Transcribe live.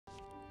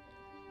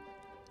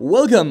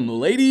Welcome,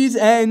 ladies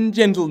and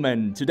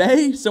gentlemen.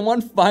 Today,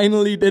 someone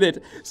finally did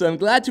it. So I'm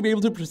glad to be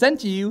able to present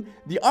to you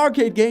the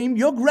arcade game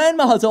your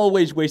grandma has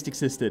always wished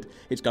existed.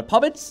 It's got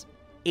puppets,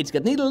 it's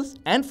got needles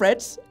and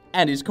frets,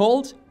 and it's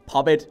called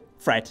Puppet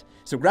Fret.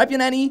 So grab your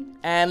nanny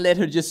and let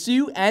her just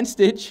sew and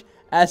stitch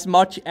as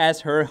much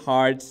as her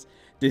heart's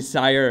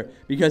desire,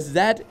 because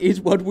that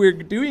is what we're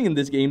doing in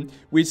this game.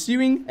 We're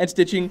sewing and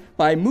stitching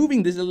by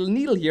moving this little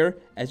needle here,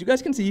 as you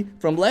guys can see,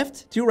 from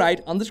left to right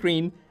on the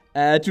screen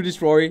to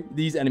destroy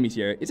these enemies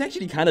here. It's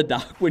actually kind of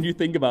dark when you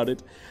think about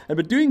it. And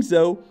by doing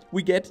so,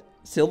 we get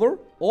silver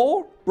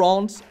or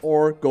bronze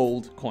or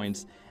gold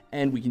coins.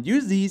 And we can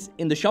use these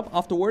in the shop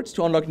afterwards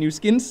to unlock new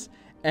skins.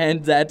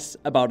 And that's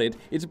about it.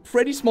 It's a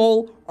pretty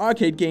small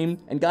arcade game.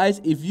 And guys,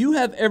 if you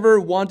have ever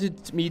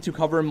wanted me to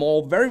cover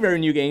more very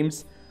new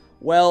games,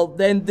 well,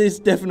 then this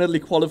definitely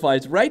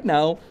qualifies. Right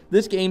now,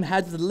 this game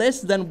has less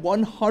than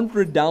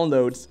 100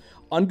 downloads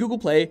on Google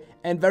Play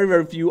and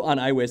very few on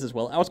iOS as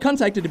well. I was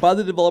contacted by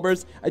the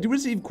developers. I do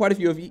receive quite a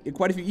few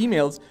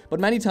emails, but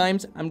many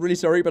times I'm really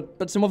sorry,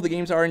 but some of the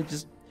games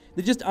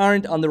they just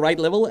aren't on the right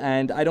level,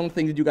 and I don't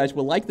think that you guys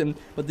will like them.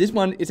 But this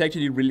one is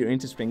actually really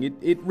interesting.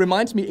 It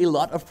reminds me a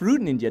lot of Fruit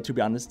Ninja, to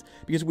be honest,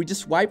 because we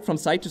just swipe from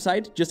side to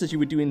side, just as you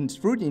would do in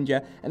Fruit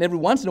Ninja, and every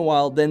once in a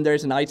while, then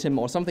there's an item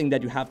or something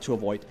that you have to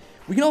avoid.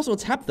 We can also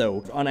tap,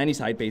 though, on any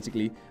side,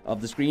 basically,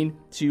 of the screen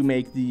to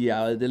make the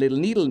little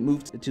needle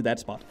move to that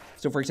spot.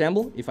 So, for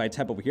example, if I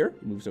tap over here,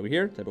 it moves over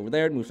here, tap over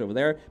there, it moves over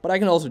there, but I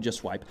can also just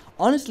swipe.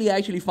 Honestly, I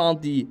actually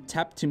found the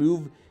tap to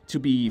move to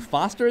be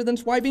faster than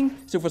swiping.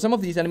 So for some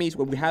of these enemies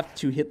where we have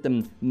to hit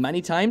them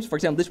many times, for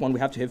example, this one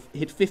we have to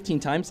hit 15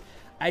 times,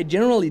 I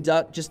generally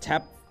just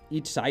tap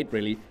each side,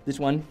 really. This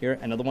one here,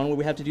 another one where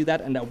we have to do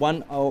that, and that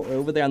one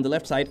over there on the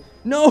left side.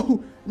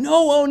 No,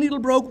 oh, needle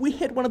broke. We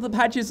hit one of the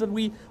patches that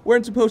we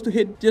weren't supposed to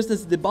hit just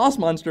as the boss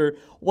monster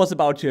was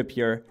about to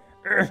appear.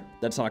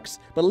 That sucks.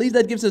 But at least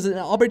that gives us an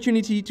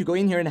opportunity to go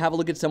in here and have a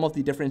look at some of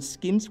the different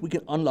skins we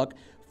can unlock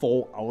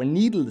for our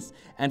needles.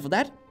 And for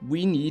that,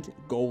 we need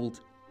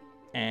gold.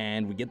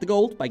 And we get the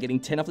gold by getting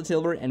 10 of the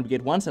silver, and we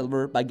get 1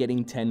 silver by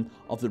getting 10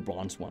 of the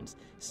bronze ones.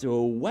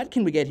 So what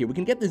can we get here? We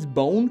can get this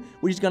bone,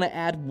 which is gonna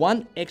add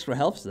 1 extra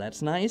health, so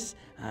that's nice.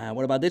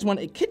 What about this one?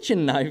 A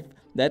kitchen knife.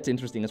 That's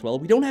interesting as well.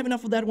 We don't have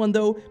enough of that one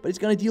though, but it's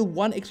gonna deal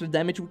 1 extra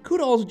damage. We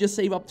could also just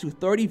save up to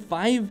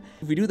 35.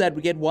 If we do that,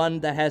 we get one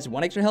that has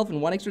 1 extra health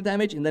and 1 extra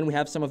damage, and then we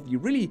have some of the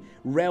really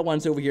rare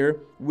ones over here,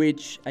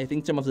 which I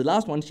think some of the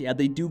last ones, yeah,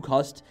 they do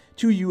cost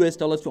 $2 US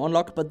to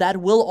unlock, but that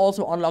will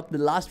also unlock the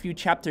last few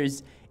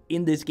chapters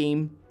in this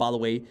game, by the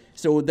way.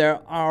 So there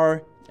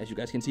are, as you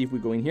guys can see if we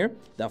go in here,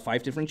 there are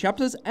 5 different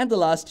chapters, and the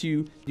last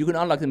 2, you can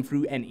unlock them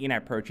through an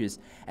in-app purchase.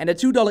 And a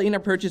 $2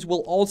 in-app purchase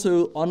will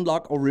also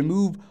unlock or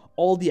remove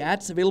all the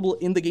ads available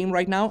in the game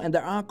right now, and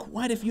there are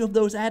quite a few of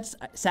those ads,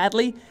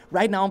 sadly.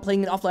 Right now I'm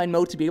playing in offline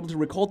mode to be able to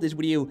record this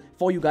video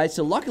for you guys,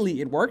 so luckily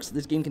it works.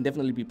 This game can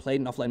definitely be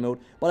played in offline mode,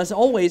 but as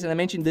always, and I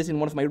mentioned this in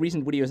one of my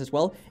recent videos as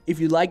well, if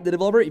you like the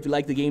developer, if you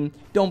like the game,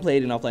 don't play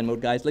it in offline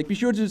mode, guys. Like, be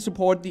sure to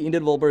support the indie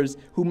developers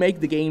who make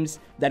the games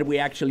that we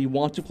actually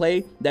want to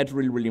play. That's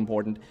really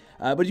important.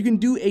 But you can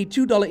do a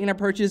 $2 in-app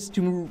purchase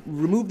to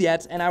remove the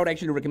ads, and I would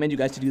actually recommend you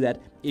guys to do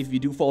that if you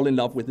do fall in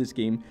love with this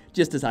game,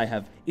 just as I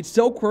have. It's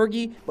so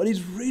quirky, but it's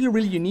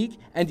really unique,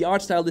 and the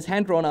art style, this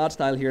hand-drawn art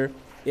style here,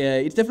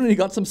 it's definitely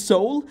got some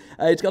soul,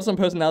 it's got some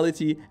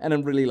personality, and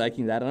I'm really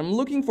liking that. And I'm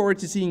looking forward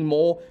to seeing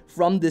more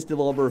from this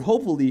developer,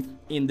 hopefully,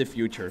 in the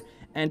future.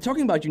 And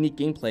talking about unique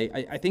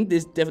gameplay, I think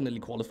this definitely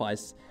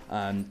qualifies.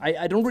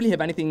 I don't really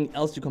have anything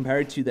else to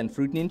compare it to than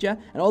Fruit Ninja.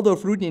 And although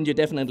Fruit Ninja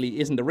definitely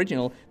isn't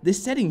original,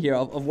 this setting here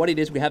of what it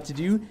is we have to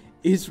do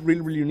is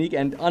really unique.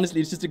 And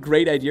honestly, it's just a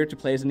great idea to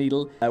play as a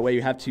needle, where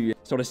you have to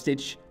sort of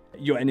stitch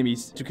your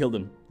enemies to kill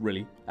them,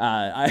 really.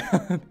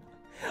 I'm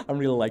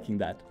really liking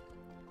that.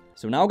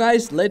 So now,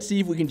 guys, let's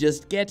see if we can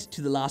just get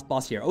to the last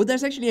boss here. Oh,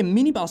 there's actually a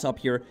mini boss up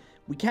here.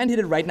 We can't hit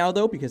it right now,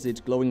 though, because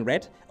it's glowing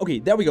red. Okay,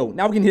 there we go.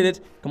 Now we can hit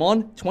it. Come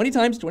on, 20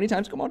 times.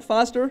 Come on,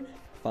 faster.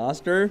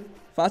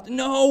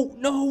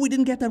 No, we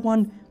didn't get that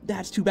one.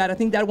 That's too bad. I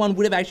think that one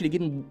would have actually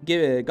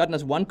gotten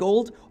us 1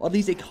 gold, or at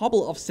least a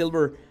couple of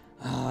silver.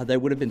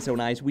 That would have been so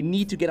nice. We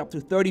need to get up to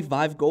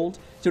 35 gold.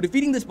 So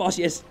defeating this boss,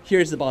 yes,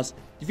 here's the boss.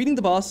 Defeating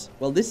the boss,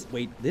 well, this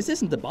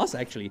isn't the boss,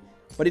 actually.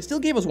 But it still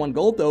gave us 1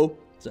 gold, though.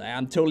 So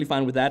I'm totally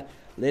fine with that.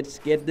 Let's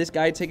get this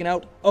guy taken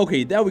out.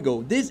 Okay, there we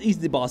go. This is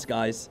the boss,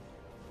 guys.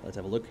 Let's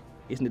have a look.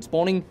 Isn't it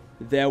spawning?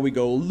 There we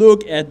go.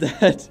 Look at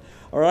that.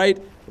 Alright,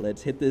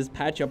 let's hit this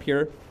patch up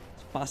here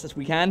as fast as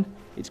we can.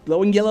 It's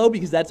glowing yellow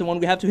because that's the one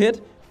we have to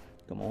hit.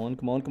 Come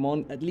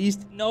on. At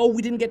least, no,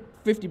 we didn't get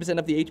 50%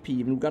 of the HP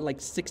even. We got like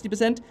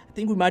 60%. I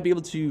think we might be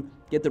able to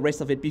get the rest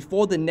of it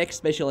before the next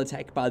special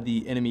attack by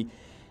the enemy.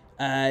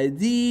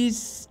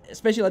 These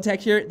special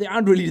attacks here, they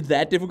aren't really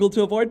that difficult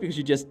to avoid because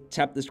you just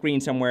tap the screen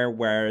somewhere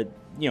where,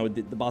 you know,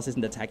 the boss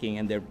isn't attacking,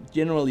 and they're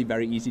generally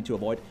very easy to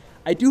avoid.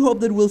 I do hope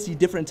that we'll see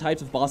different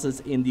types of bosses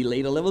in the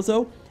later levels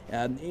though.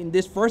 In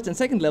this first and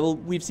second level,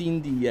 we've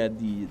seen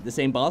the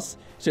same boss.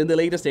 So in the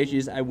later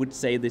stages, I would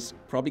say this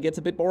probably gets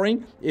a bit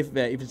boring if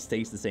it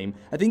stays the same.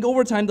 I think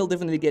over time, they'll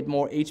definitely get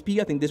more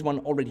HP. I think this one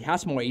already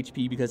has more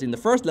HP because in the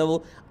first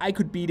level, I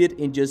could beat it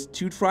in just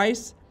 2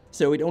 tries.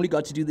 So it only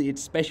got to do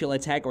its special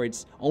attack, or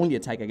its only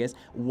attack, I guess,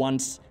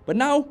 once. But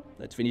now,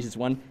 let's finish this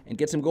one and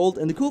get some gold.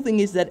 And the cool thing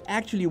is that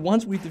actually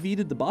once we've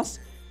defeated the boss,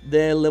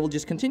 the level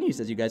just continues,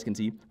 as you guys can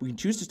see. We can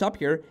choose to stop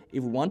here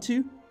if we want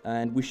to.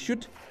 And we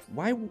should...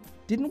 Why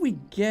didn't we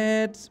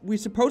get... We're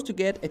supposed to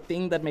get a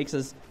thing that makes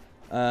us...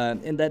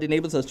 and that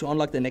enables us to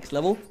unlock the next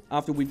level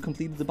after we've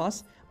completed the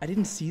boss. I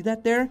didn't see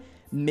that there.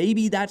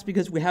 Maybe that's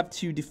because we have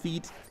to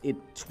defeat it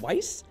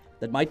twice.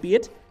 That might be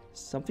it.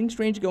 Something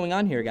strange going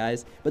on here,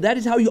 guys. But that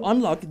is how you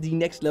unlock the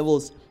next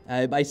levels,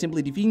 by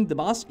simply defeating the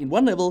boss in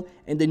one level,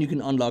 and then you can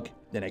unlock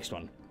the next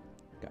one.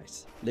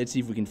 Guys, let's see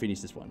if we can finish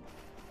this one.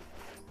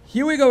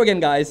 Here we go again,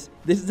 guys.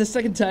 This is the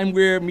second time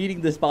we're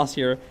meeting this boss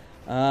here.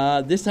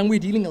 This time we're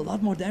dealing a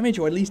lot more damage,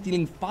 or at least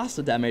dealing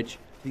faster damage.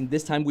 I think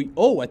this time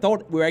I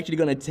thought we were actually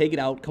going to take it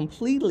out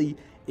completely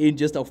in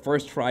just our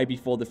first try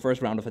before the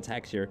first round of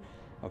attacks here.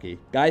 Okay,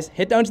 guys,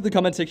 head down to the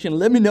comment section.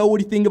 Let me know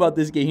what you think about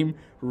this game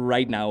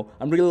right now.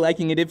 I'm really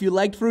liking it. If you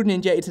liked Fruit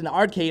Ninja, it's an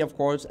arcade, of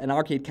course, an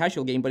arcade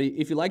casual game. But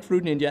if you like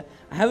Fruit Ninja,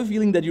 I have a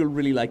feeling that you'll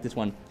really like this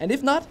one. And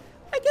if not,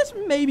 I guess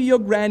maybe your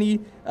granny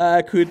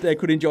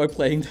could enjoy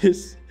playing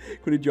this.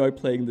 Could enjoy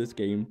playing this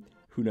game.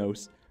 Who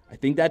knows? I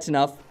think that's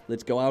enough.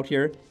 Let's go out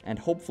here, and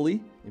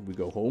hopefully, if we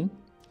go home,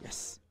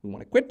 yes, we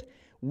want to quit,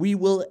 we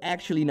will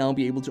actually now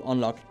be able to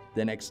unlock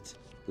the next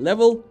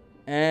level.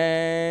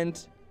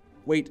 And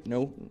wait,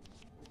 no.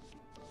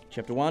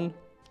 Chapter 1,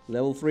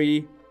 level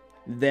 3,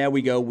 there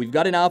we go, we've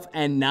got enough,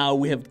 and now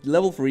we have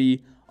level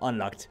 3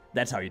 unlocked.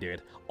 That's how you do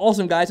it.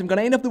 Awesome, guys, I'm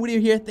gonna end up the video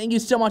here. Thank you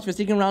so much for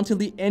sticking around till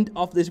the end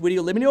of this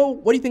video. Let me know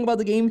what do you think about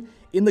the game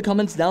in the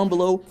comments down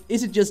below.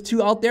 Is it just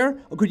too out there,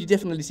 or could you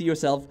definitely see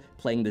yourself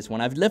playing this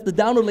one? I've left the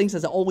download links,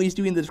 as I always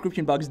do, in the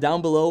description box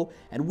down below.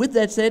 And with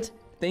that said,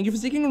 thank you for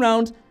sticking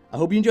around. I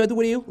hope you enjoyed the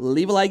video.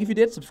 Leave a like if you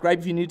did, subscribe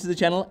if you're new to the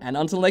channel, and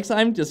until next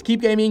time, just keep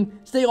gaming,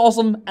 stay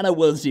awesome, and I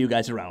will see you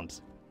guys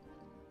around.